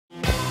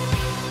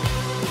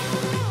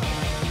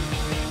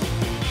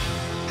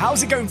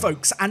How's it going,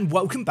 folks, and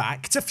welcome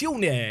back to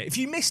Fjölnir. If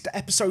you missed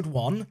episode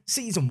 1,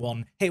 season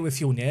 1 here with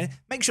Fjölnir,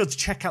 make sure to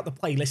check out the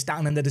playlist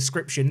down in the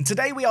description.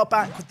 Today we are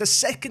back with the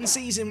second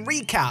season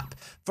recap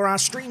for our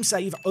stream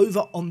save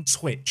over on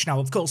Twitch. Now,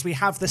 of course, we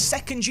have the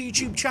second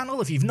YouTube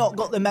channel. If you've not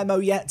got the memo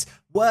yet,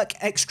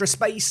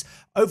 WorkTheSpace.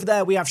 Over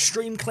there we have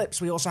stream clips.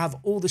 We also have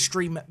all the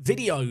stream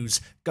videos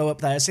go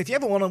up there. So if you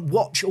ever want to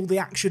watch all the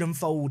action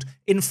unfold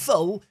in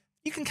full,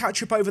 you can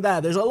catch up over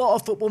there. There's a lot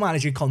of Football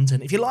Manager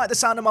content. If you like the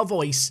sound of my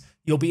voice,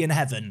 you'll be in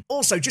heaven.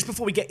 Also, just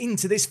before we get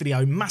into this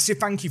video, massive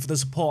thank you for the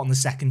support on the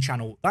second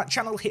channel. That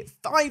channel hit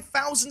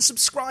 5,000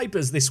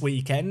 subscribers this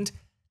weekend.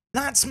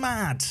 That's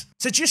mad.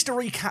 So just to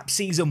recap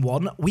season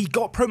 1, we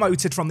got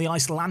promoted from the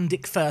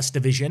Icelandic First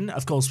Division.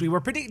 Of course, we were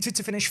predicted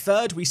to finish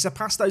third. We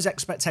surpassed those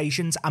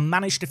expectations and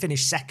managed to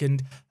finish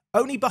second,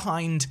 only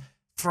behind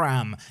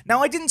Fram.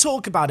 Now, I didn't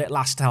talk about it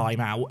last time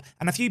out,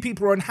 and a few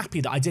people were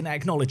unhappy that I didn't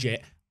acknowledge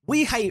it.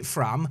 We hate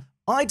Fram.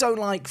 I don't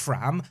like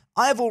Fram.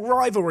 I have a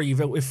rivalry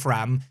with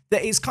Fram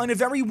that is kind of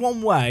very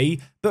one way,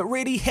 but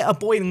really hit a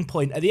boiling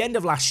point at the end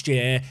of last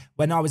year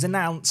when I was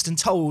announced and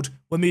told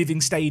we're moving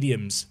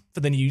stadiums for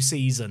the new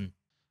season.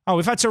 Oh,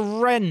 we've had to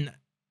rent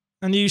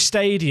a new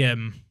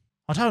stadium.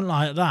 I don't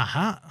like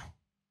that.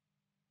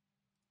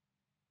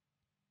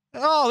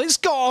 Oh, it's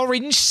got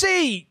orange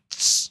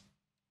seats.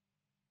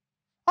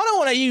 I don't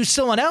want to use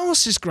someone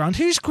else's ground.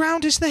 Whose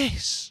ground is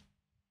this?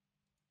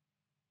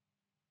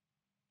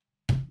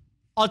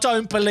 I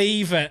don't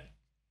believe it.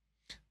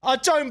 I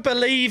don't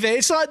believe it.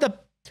 It's like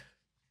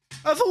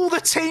of all the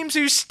teams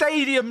whose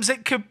stadiums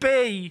it could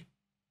be.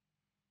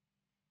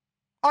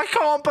 I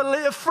can't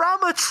believe Fram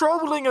are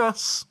trolling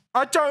us.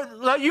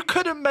 You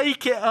couldn't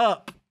make it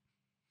up.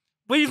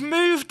 We've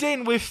moved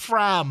in with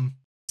Fram.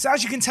 So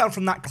as you can tell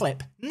from that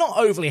clip, not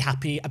overly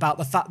happy about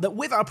the fact that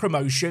with our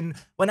promotion,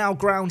 we're now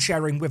ground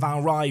sharing with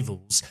our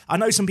rivals. I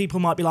know some people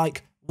might be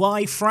like,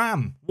 why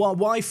Fram?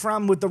 Why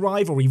Fram with the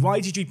rivalry?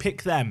 Why did you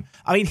pick them?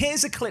 I mean,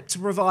 here's a clip to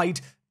provide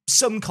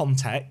some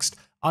context.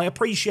 I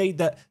appreciate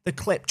that the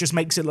clip just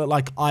makes it look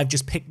like I've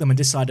just picked them and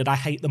decided I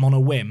hate them on a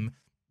whim.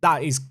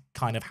 That is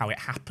kind of how it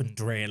happened,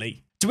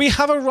 really. Do we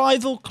have a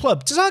rival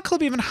club? Does our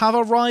club even have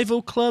a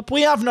rival club?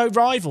 We have no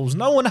rivals.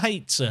 No one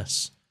hates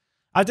us.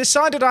 I've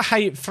decided I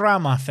hate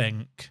Fram, I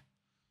think.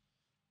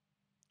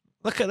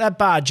 Look at their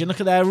badge and look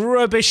at their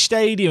rubbish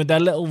stadium with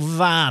their little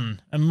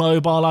van and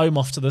mobile home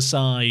off to the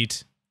side.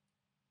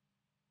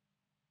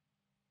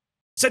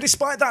 So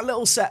despite that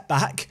little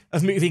setback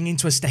of moving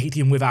into a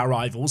stadium with our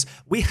rivals,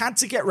 we had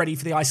to get ready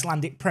for the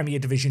Icelandic Premier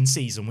Division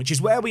season, which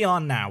is where we are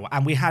now,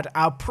 and we had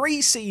our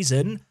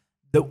pre-season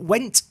that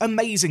went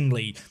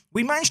amazingly.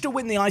 We managed to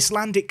win the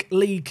Icelandic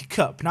League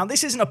Cup. Now,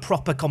 this isn't a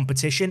proper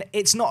competition.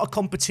 It's not a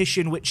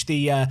competition which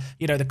the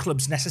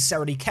clubs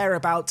necessarily care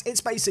about.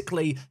 It's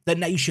basically the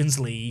Nations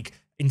League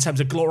in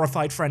terms of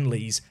glorified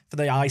friendlies for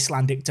the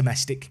Icelandic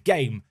domestic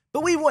game.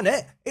 But we won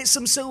it. It's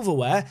some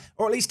silverware,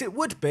 or at least it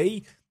would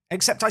be.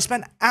 Except I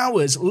spent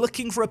hours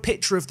looking for a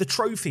picture of the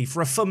trophy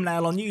for a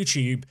thumbnail on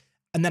YouTube,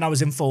 and then I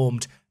was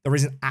informed there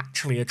isn't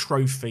actually a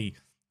trophy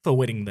for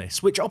winning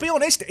this, which I'll be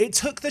honest, it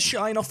took the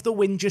shine off the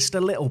win just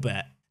a little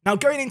bit. Now,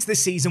 going into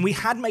this season, we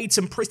had made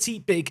some pretty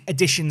big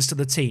additions to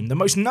the team. The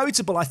most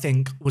notable, I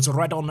think, was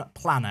Redon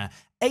Planner,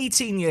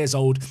 18 years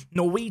old,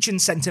 Norwegian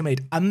centre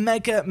mid, a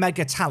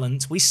mega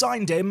talent. We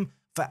signed him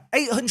for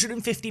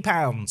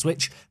 £850,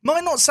 which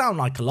might not sound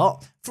like a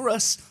lot for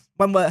us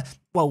when we're,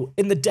 well,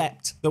 in the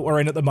debt that we're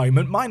in at the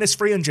moment, minus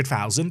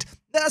 300,000,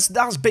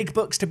 that's big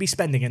bucks to be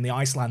spending in the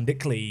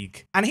Icelandic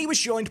League. And he was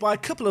joined by a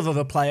couple of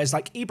other players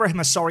like Ibrahim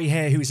Asori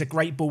here, who is a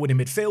great ball-winning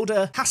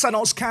midfielder, Hassan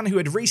Ozcan, who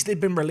had recently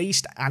been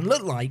released and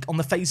looked like, on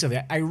the face of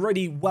it, a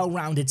really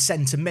well-rounded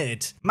centre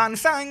mid, Man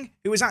Fang,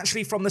 who was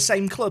actually from the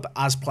same club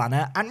as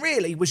Planner and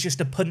really was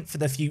just a punt for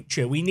the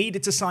future. We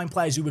needed to sign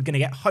players who were going to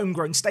get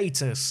homegrown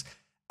status.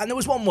 And there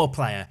was one more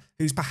player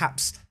who's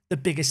perhaps the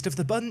biggest of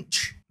the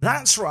bunch.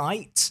 That's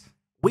right.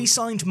 We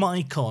signed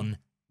Maicon,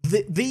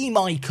 the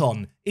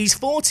Maicon. He's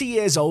 40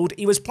 years old.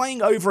 He was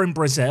playing over in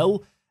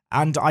Brazil,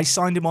 and I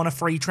signed him on a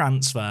free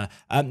transfer.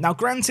 Now,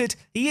 granted,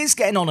 he is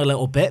getting on a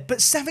little bit,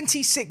 but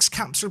 76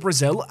 caps for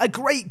Brazil, a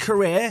great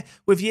career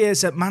with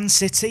years at Man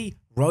City,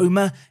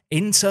 Roma,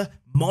 Inter,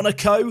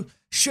 Monaco.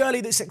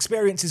 Surely this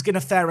experience is going to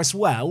fare us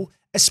well,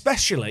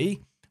 especially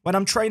when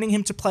I'm training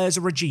him to play as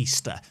a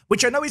regista,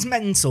 which I know is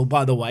mental,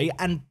 by the way,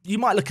 and you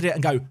might look at it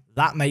and go,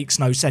 that makes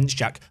no sense,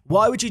 Jack.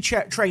 Why would you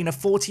train a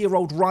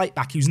 40-year-old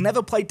right-back who's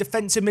never played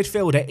defensive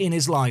midfielder in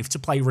his life to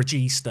play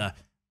regista?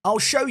 I'll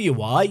show you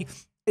why.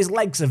 His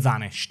legs have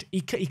vanished.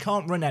 He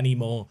can't run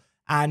anymore,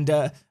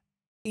 and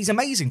he's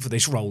amazing for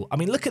this role. I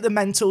mean, look at the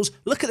mentals,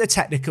 look at the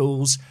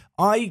technicals.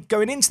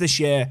 Going into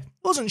this year,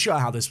 wasn't sure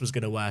how this was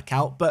going to work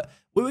out, but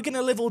we were going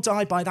to live or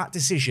die by that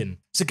decision.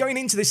 So going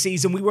into this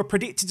season, we were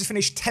predicted to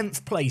finish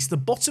 10th place. The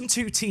bottom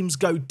two teams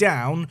go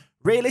down.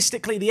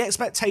 Realistically, the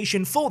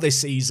expectation for this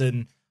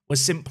season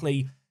was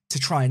simply to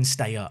try and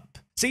stay up.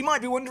 So you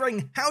might be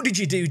wondering, how did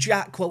you do,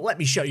 Jack? Well, let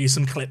me show you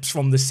some clips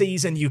from the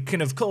season. You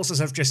can, of course,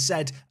 as I've just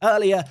said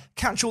earlier,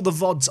 catch all the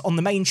VODs on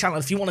the main channel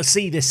if you want to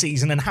see this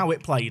season and how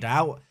it played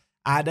out.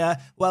 And,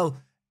 well,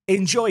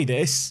 enjoy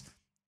this.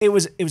 It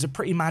was a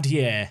pretty mad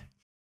year.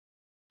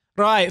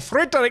 Right,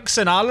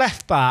 Fredriksson, our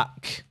left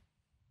back.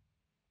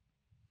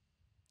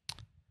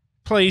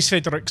 Please,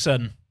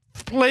 Fredriksson.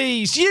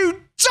 Please,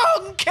 you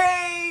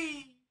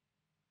donkey!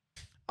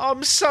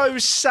 I'm so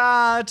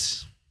sad.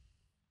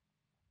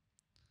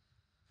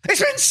 It's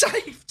been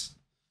saved!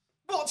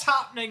 What's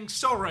happening?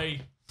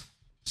 Sorry.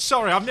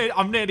 Sorry,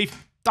 I'm nearly...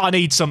 I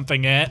need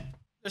something here.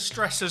 The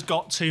stress has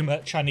got too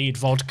much. I need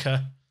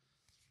vodka.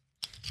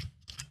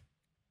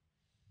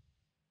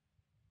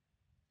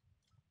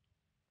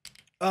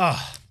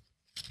 Ugh.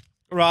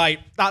 Right,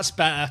 that's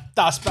better.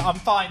 That's better. I'm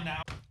fine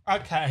now.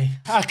 Okay,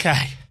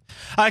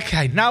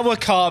 now we're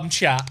calm,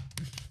 chat.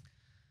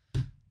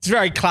 It's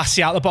very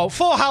classy out the bolt.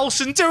 For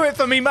Halson, do it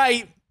for me,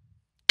 mate.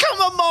 Come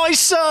on, my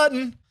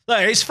son.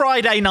 Look, it's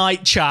Friday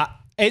night, chat.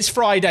 It's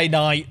Friday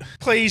night.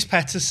 Please,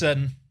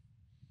 Pettersson.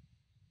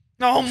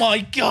 Oh, my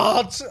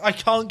God. I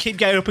can't keep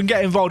getting up and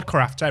getting vodka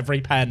after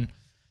every pen.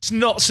 It's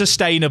not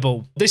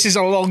sustainable. This is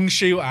a long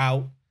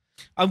shootout.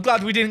 I'm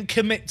glad we didn't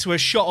commit to a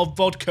shot of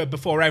vodka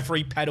before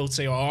every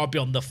penalty, or I'll be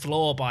on the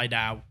floor by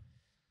now.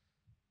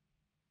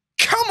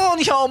 Come on,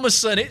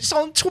 Hjalmarsson. It's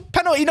on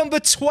penalty number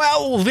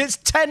 12. It's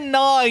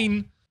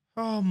 10-9.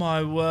 Oh,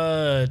 my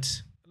word.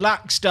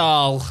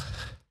 Laxdal.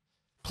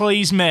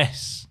 Please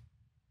miss.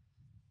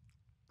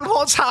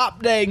 What's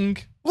happening?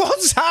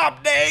 What's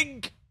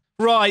happening?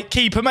 Right,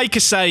 keeper, make a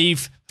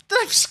save.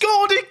 They've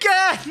scored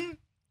again.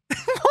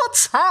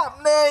 What's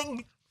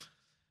happening?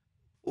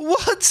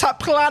 What's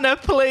that, planner,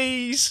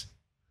 please?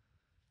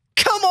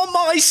 Come on,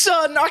 my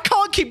son. I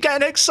can't keep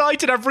getting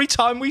excited every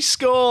time we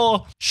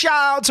score. Shout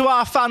out to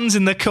our fans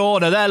in the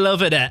corner. They're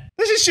loving it.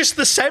 This is just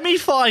the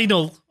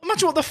semi-final.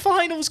 Imagine what the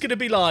final's going to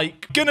be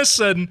like.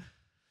 Gunnarsson.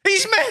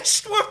 He's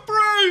missed. We're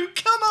through.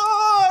 Come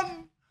on.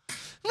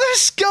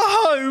 Let's go.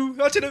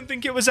 I didn't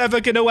think it was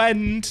ever going to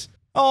end.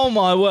 Oh,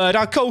 my word.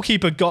 Our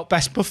goalkeeper got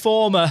best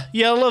performer.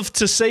 You'll love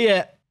to see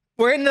it.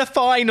 We're in the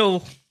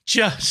final.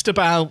 Just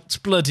about.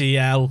 Bloody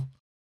hell.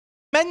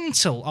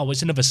 Mental. Oh,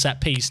 it's another set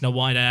piece in a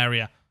wide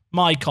area.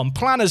 Mycon,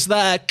 planner's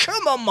there.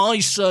 Come on, my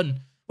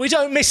son. We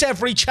don't miss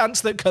every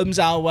chance that comes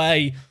our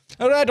way.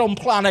 Red-on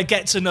planner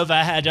gets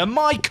another header.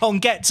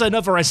 Mycon gets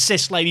another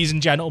assist, ladies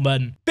and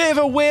gentlemen. Bit of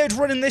a weird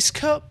run in this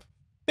cup.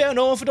 Bit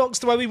unorthodox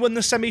the way we won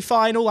the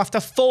semi-final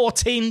after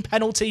 14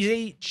 penalties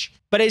each.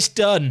 But it's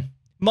done.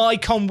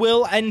 Mycon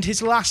will end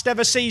his last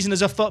ever season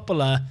as a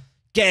footballer,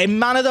 getting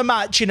man of the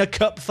match in a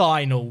cup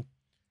final.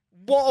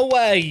 What a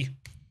way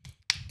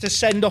to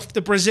send off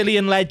the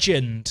Brazilian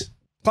legend.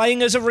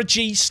 Playing as a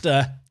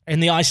regista in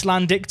the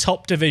Icelandic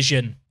top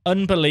division.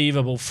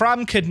 Unbelievable.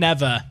 Fram could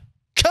never.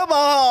 Come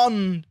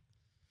on!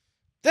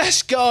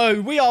 Let's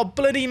go. We are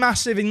bloody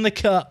massive in the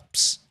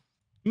cups.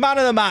 Man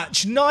of the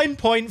match,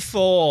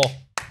 9.4.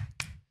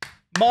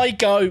 My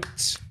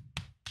goat.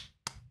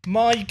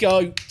 My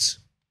goat.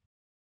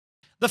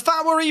 The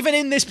fact we're even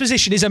in this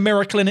position is a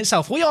miracle in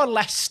itself. We are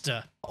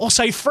Leicester.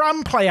 Also,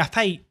 Fram play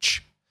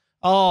FH.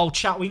 Oh,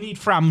 chat, we need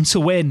Fram to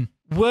win.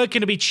 We're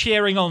going to be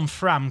cheering on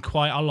Fram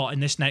quite a lot in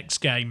this next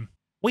game.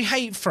 We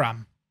hate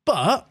Fram.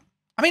 But,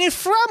 I mean, if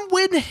Fram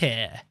win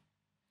here,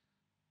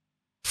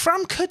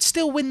 Fram could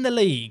still win the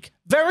league.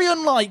 Very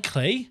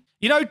unlikely.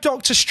 You know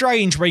Doctor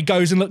Strange, where he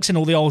goes and looks in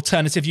all the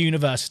alternative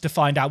universes to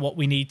find out what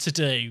we need to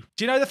do?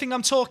 Do you know the thing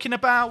I'm talking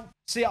about?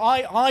 See,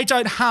 I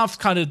don't have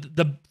kind of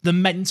the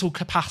mental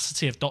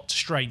capacity of Doctor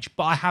Strange,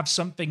 but I have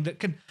something that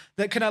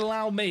can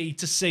allow me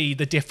to see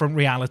the different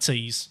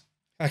realities.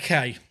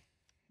 Okay.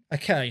 I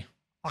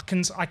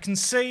can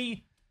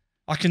see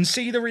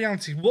the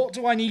reality. What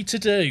do I need to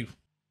do?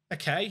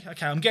 Okay,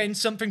 I'm getting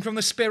something from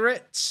the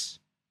spirits.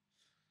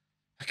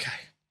 Okay.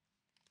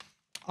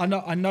 I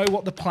know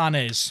what the plan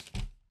is.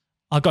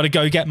 I've got to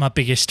go get my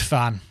biggest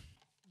fan.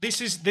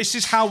 This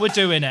is how we're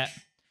doing it.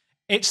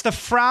 It's the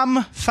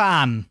Fram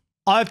fan.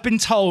 I've been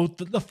told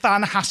that the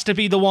fan has to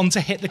be the one to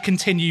hit the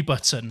continue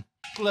button.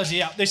 Bloody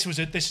hell, this is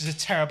a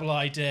terrible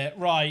idea.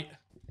 Right.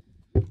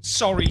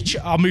 Sorry,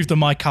 I'll move the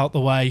mic out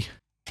the way.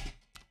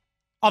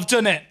 I've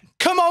done it.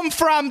 Come on,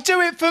 Fram, do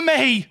it for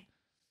me.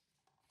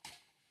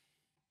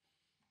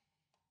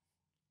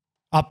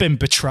 I've been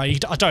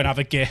betrayed. I don't have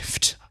a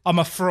gift. I'm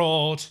a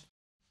fraud.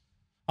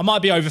 I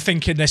might be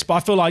overthinking this, but I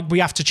feel like we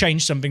have to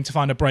change something to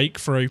find a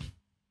breakthrough.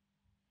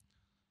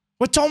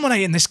 We're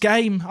dominating this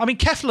game. I mean,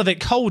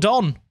 Keflavik, hold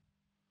on.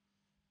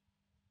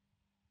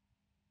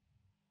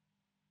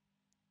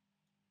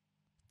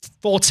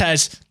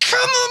 Fortes. Come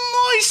on,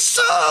 my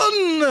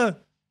son!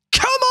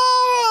 Come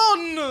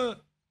on!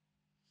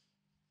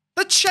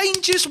 The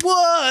changes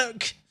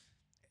work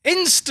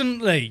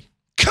instantly.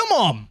 Come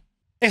on.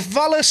 If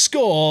Valor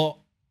score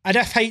and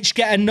FH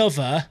get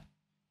another,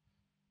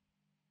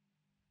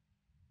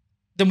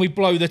 then we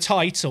blow the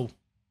title.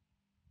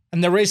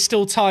 And there is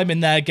still time in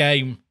their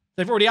game.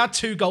 They've already had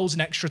 2 goals in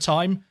extra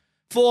time.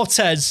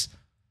 Fortes.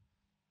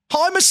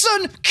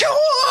 Hymerson, come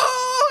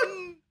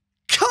on!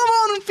 Come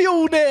on,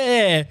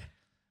 Fjölnir!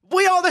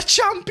 We are the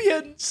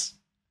champions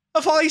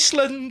of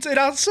Iceland in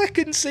our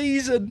second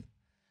season.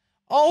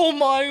 Oh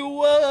my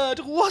word,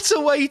 what a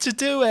way to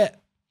do it.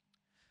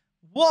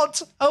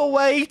 What a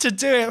way to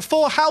do it.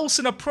 For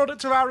Housen, a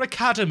product of our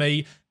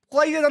academy,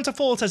 played it onto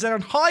Fortes,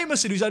 and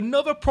Hymerson, who's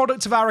another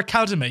product of our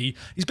academy.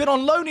 He's been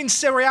on loan in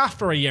Serie A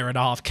for a year and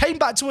a half, came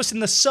back to us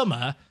in the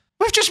summer.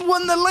 We've just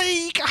won the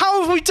league.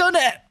 How have we done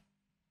it?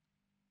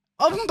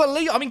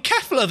 Unbelievable. I mean,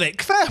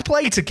 Keflavik, fair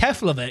play to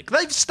Keflavik.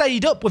 They've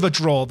stayed up with a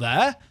draw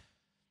there.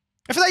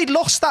 If they'd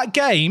lost that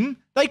game,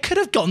 they could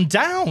have gone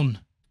down.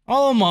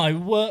 Oh my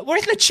word. We're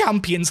in the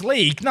Champions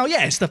League. Now,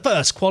 yeah, it's the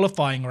first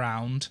qualifying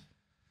round.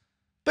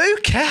 But who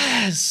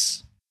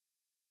cares?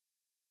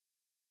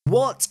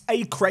 What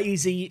a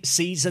crazy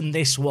season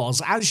this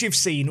was. As you've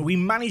seen, we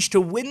managed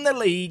to win the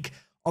league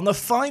on the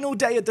final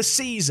day of the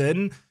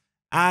season,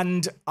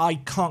 and I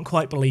can't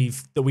quite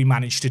believe that we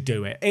managed to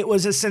do it. It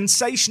was a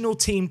sensational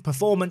team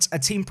performance, a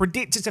team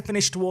predicted to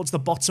finish towards the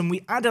bottom.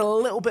 We added a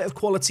little bit of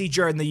quality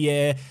during the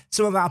year.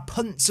 Some of our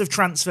punts of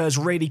transfers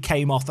really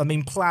came off. I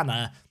mean,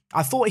 Planner,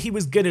 I thought he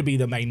was going to be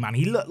the main man.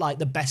 He looked like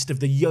the best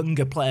of the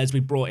younger players we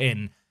brought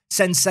in.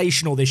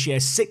 Sensational this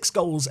year, 6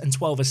 goals and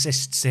 12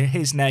 assists to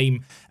his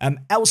name.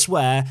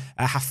 Elsewhere,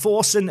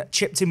 Hafforsen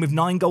chipped in with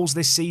 9 goals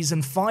this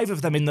season, 5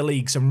 of them in the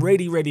league. Some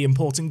really, really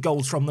important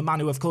goals from the man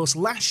who, of course,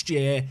 last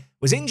year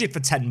was injured for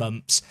 10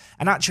 months.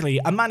 And actually,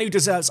 a man who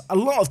deserves a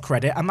lot of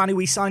credit, a man who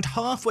we signed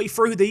halfway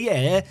through the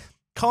year,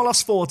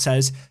 Carlos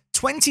Fortes,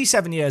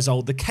 27 years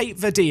old, the Cape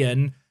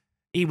Verdean.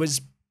 He was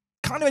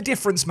kind of a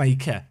difference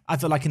maker, I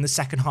feel like, in the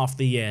second half of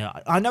the year.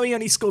 I know he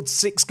only scored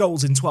 6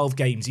 goals in 12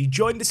 games. He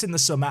joined us in the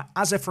summer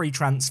as a free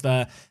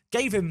transfer,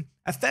 gave him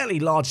a fairly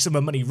large sum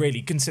of money,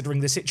 really, considering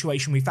the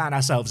situation we found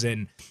ourselves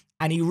in,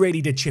 and he really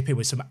did chip in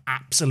with some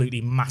absolutely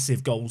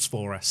massive goals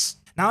for us.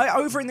 Now,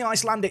 over in the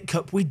Icelandic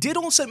Cup, we did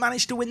also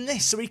manage to win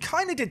this, so we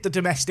kind of did the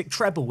domestic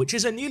treble, which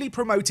as a newly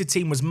promoted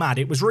team was mad.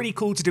 It was really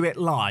cool to do it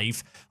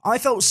live. I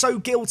felt so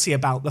guilty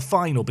about the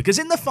final, because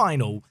in the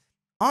final,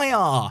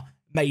 IR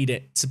made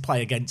it to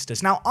play against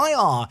us. Now,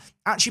 IR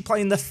actually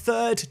playing the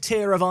 3rd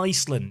tier of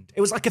Iceland. It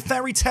was like a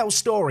fairy tale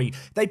story.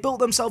 They built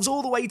themselves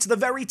all the way to the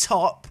very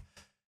top,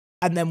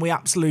 and then we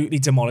absolutely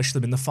demolished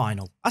them in the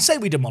final. I say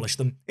we demolished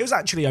them. It was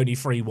actually only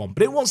 3-1,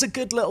 but it was a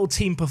good little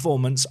team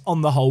performance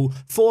on the whole.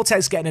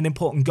 Fortes getting an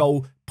important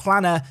goal,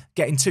 Planner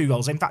getting 2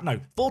 goals. In fact,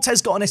 no,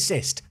 Fortes got an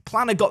assist.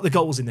 Planner got the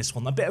goals in this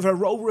one. A bit of a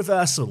role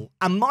reversal.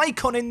 And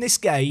Maicon in this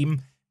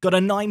game got a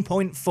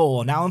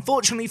 9.4. Now,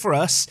 unfortunately for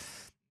us,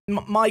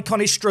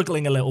 Maicon is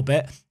struggling a little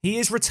bit. He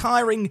is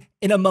retiring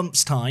in a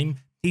month's time.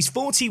 He's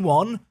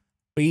 41,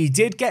 but he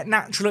did get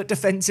natural at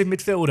defensive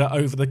midfielder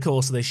over the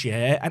course of this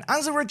year. And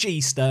as a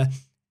regista,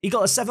 he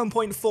got a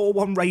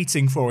 7.41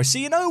 rating for us. So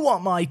you know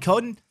what,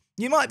 Maicon?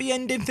 You might be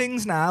ending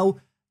things now,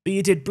 but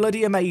you did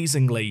bloody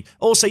amazingly.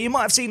 Also, you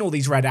might have seen all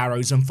these red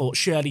arrows and thought,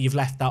 surely you've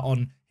left that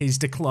on his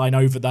decline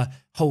over the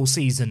whole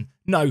season.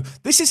 No,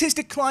 this is his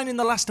decline in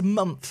the last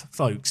month,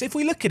 folks. If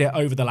we look at it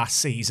over the last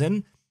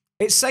season,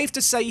 it's safe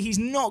to say he's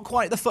not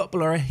quite the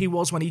footballer he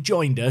was when he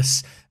joined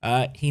us.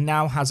 He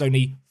now has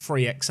only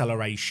 3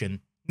 acceleration.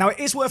 Now, it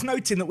is worth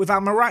noting that with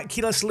our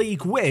miraculous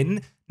league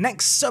win,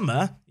 next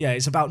summer, yeah,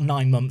 it's about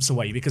 9 months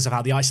away because of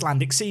how the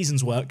Icelandic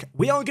seasons work,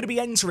 we are going to be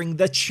entering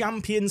the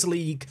Champions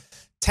League,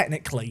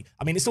 technically.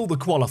 I mean, it's all the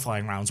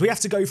qualifying rounds. We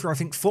have to go through, I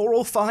think, 4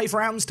 or 5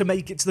 rounds to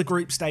make it to the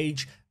group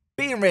stage.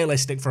 Being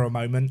realistic for a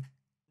moment,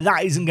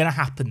 that isn't going to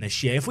happen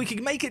this year. If we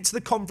could make it to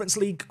the Conference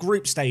League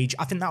group stage,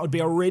 I think that would be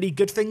a really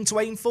good thing to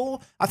aim for.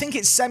 I think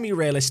it's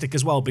semi-realistic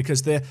as well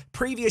because the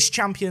previous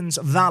champions,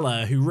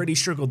 Valor, who really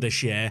struggled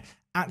this year,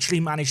 actually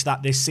managed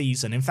that this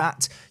season. In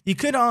fact, you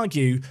could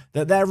argue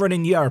that their run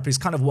in Europe is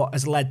kind of what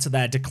has led to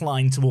their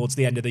decline towards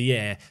the end of the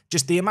year.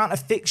 Just the amount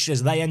of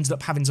fixtures they ended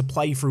up having to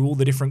play through all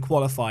the different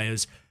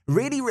qualifiers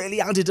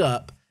really added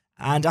up.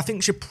 And I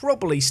think should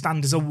probably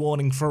stand as a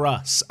warning for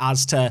us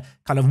as to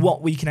kind of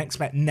what we can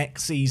expect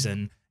next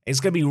season. It's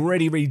going to be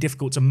really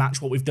difficult to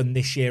match what we've done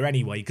this year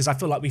anyway, because I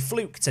feel like we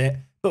fluked it.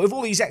 But with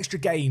all these extra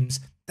games,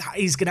 that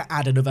is going to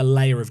add another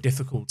layer of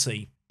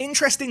difficulty.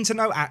 Interesting to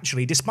note,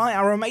 actually, despite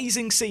our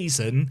amazing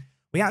season,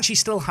 we actually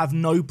still have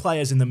no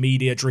players in the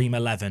Media Dream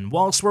 11.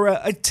 Whilst we're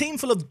a team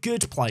full of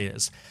good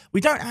players,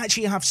 we don't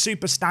actually have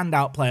super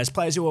standout players,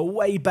 players who are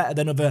way better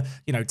than other,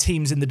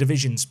 teams in the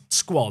division's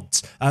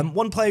squads.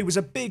 One player who was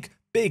a big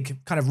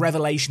kind of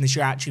revelation this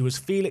year actually was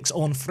Felix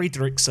Orn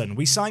Fridriksson.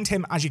 We signed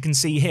him, as you can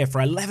see here, for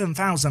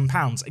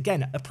 £11,000.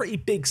 Again, a pretty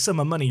big sum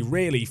of money,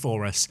 really,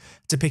 for us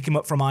to pick him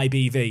up from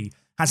IBV.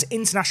 Has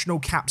international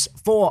caps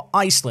for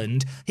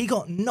Iceland. He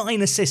got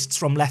 9 assists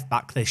from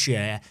left-back this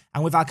year.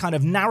 And with our kind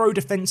of narrow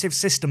defensive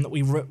system that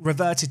we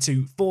reverted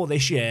to for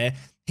this year,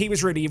 he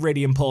was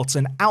really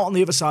important. Out on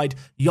the other side,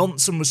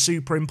 Jonsson was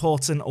super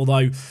important,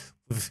 although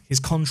with his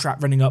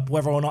contract running up,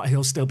 whether or not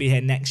he'll still be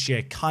here next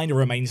year kind of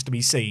remains to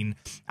be seen.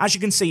 As you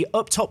can see,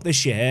 up top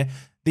this year,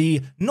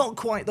 the not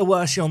quite the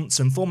worst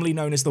Jonsson, formerly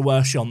known as the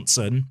worst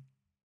Jonsson,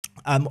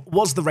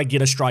 was the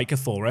regular striker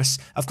for us.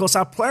 Of course,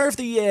 our player of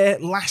the year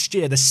last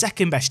year, the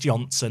second best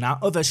Johnson, our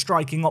other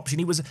striking option,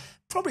 he was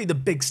probably the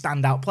big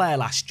standout player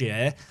last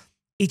year.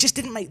 He just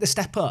didn't make the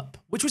step up,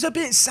 which was a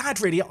bit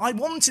sad, really. I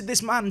wanted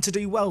this man to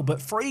do well,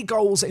 but 3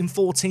 goals in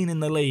 14 in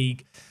the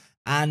league,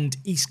 and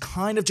he's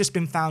kind of just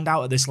been found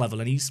out at this level,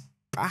 and he's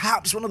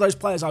perhaps one of those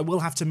players I will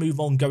have to move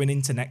on going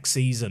into next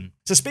season.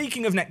 So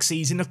speaking of next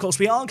season, of course,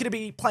 we are going to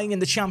be playing in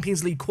the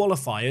Champions League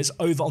qualifiers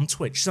over on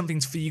Twitch,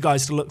 something for you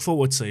guys to look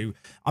forward to.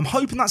 I'm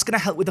hoping that's going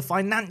to help with the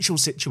financial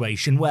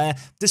situation where,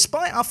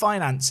 despite our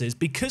finances,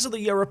 because of the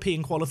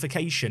European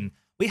qualification,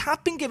 we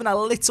have been given a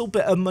little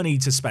bit of money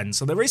to spend,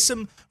 so there is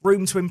some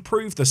room to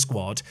improve the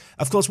squad.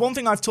 Of course, one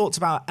thing I've talked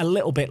about a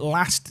little bit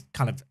last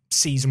kind of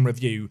season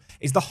review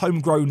is the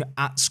homegrown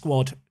at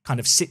squad kind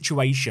of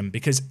situation,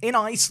 because in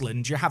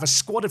Iceland, you have a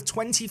squad of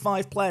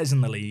 25 players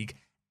in the league.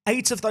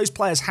 8 of those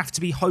players have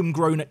to be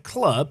homegrown at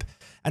club,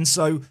 and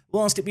so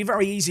whilst it'd be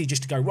very easy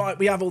just to go, right,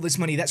 we have all this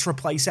money, let's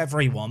replace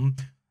everyone,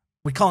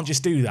 we can't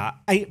just do that.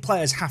 8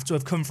 players have to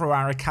have come through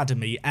our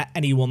academy at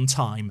any one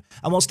time.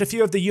 And whilst a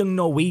few of the young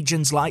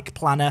Norwegians like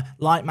Planner,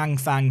 like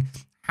Mangfang,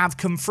 have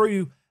come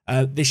through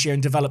this year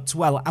and developed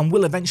well and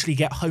will eventually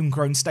get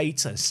homegrown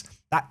status,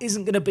 that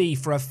isn't going to be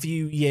for a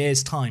few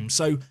years' time.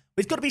 So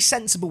we've got to be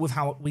sensible with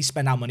how we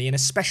spend our money and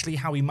especially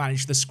how we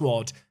manage the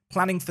squad,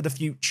 planning for the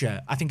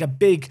future. I think a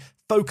big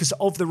focus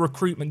of the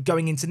recruitment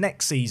going into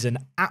next season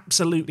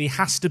absolutely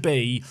has to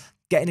be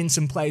getting in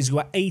some players who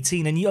are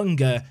 18 and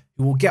younger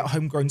who will get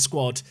homegrown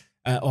squad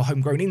or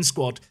homegrown in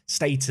squad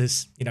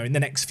status, you know, in the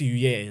next few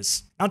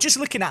years. Now, just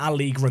looking at our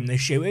league run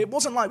this year, it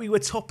wasn't like we were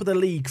top of the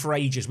league for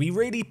ages. We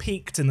really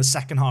peaked in the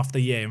second half of the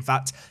year. In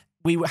fact,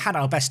 we had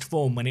our best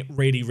form when it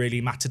really,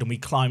 really mattered and we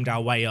climbed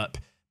our way up.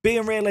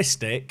 Being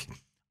realistic,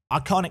 I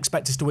can't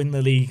expect us to win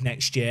the league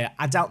next year.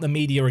 I doubt the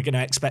media are going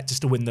to expect us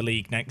to win the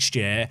league next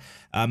year.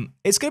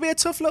 It's going to be a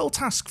tough little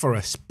task for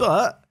us,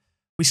 but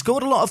we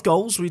scored a lot of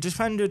goals. We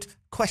defended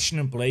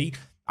questionably.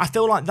 I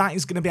feel like that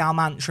is going to be our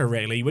mantra,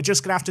 really. We're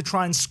just going to have to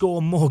try and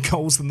score more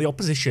goals than the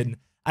opposition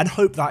and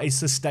hope that is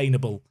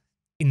sustainable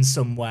in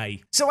some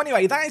way. So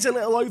anyway, that is a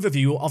little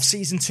overview of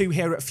Season 2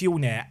 here at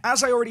Fjölnir.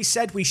 As I already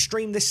said, we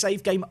stream this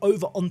save game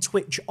over on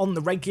Twitch on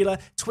the regular,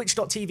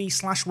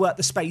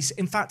 twitch.tv/WorkTheSpace.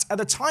 In fact, at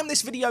the time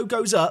this video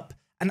goes up,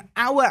 an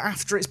hour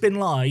after it's been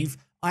live,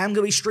 I am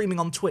going to be streaming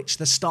on Twitch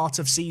the start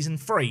of Season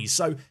 3.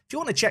 So if you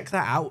want to check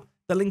that out,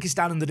 the link is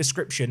down in the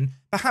description.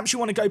 Perhaps you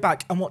want to go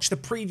back and watch the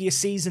previous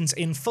seasons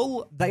in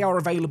full. They are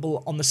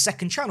available on the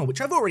second channel,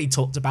 which I've already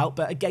talked about,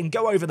 but again,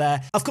 go over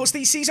there. Of course,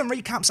 these season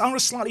recaps are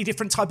a slightly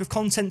different type of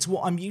content to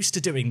what I'm used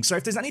to doing, so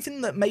if there's anything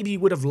that maybe you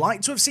would have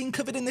liked to have seen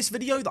covered in this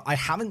video that I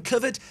haven't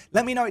covered,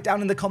 let me know it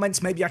down in the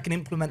comments. Maybe I can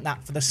implement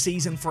that for the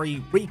Season 3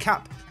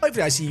 recap.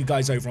 Hopefully I see you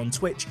guys over on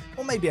Twitch,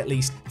 or maybe at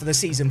least for the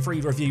Season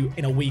 3 review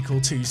in a week or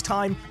two's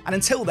time. And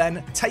until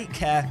then, take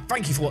care.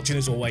 Thank you for watching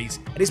as always.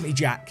 It is me,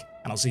 Jack,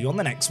 and I'll see you on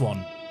the next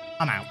one.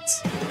 I'm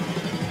out.